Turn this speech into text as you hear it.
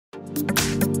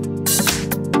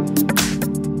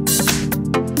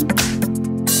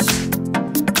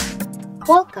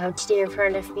Welcome, today in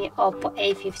front of me OPPO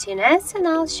A15s, and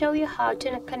I'll show you how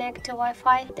to connect to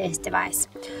Wi-Fi this device.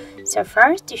 So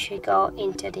first you should go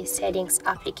into the settings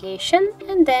application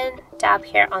and then tap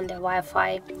here on the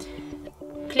Wi-Fi.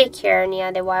 Click here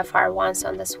near the Wi-Fi once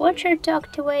on the switcher to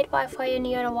activate Wi-Fi on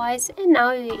your device, and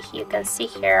now you can see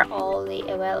here all the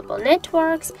available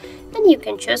networks, and you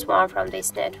can choose one from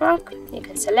this network. You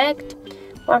can select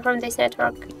one from this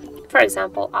network. For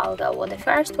example, I'll go with the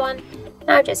first one.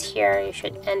 Now just here you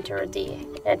should enter the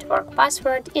network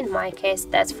password. In my case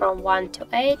that's from 1 to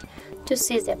 8. To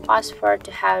see the password,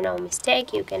 to have no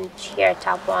mistake, you can here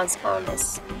tap once on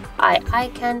this eye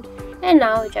icon, and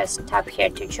now just tap here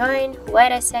to join.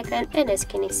 Wait a second, and as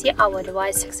can you see, our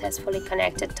device successfully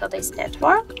connected to this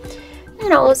network.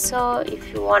 And also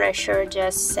if you want to sure,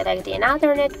 just select the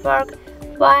another network.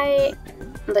 By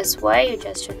this way you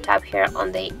just should tap here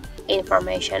on the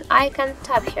information icon,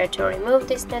 tap here to remove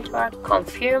this network,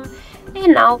 confirm,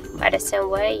 and now by the same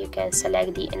way you can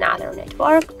select the another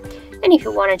network. And if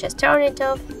you want to just turn it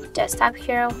off, just tap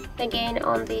here again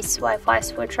on this Wi-Fi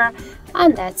switcher,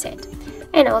 and that's it.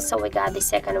 And also we got the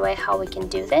second way how we can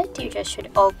do that. You just should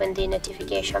open the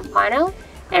notification panel,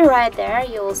 and right there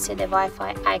you will see the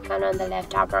Wi-Fi icon on the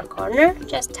left upper corner.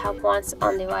 Just tap once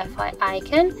on the Wi-Fi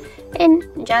icon,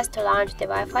 and just to launch the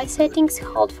Wi-Fi settings,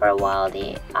 hold for a while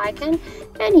the icon,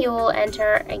 and you will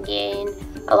enter again,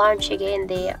 launch again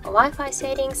the Wi-Fi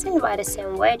settings, and by the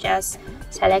same way just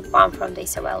select one from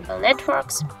these available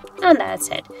networks, and that's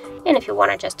it. And if you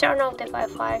want to just turn off the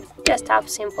Wi-Fi, just tap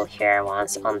simple here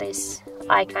once on this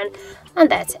icon, and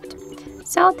that's it.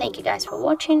 So thank you guys for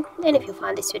watching, and if you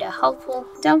found this video helpful,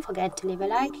 don't forget to leave a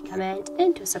like, comment,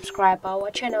 and to subscribe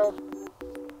our channel.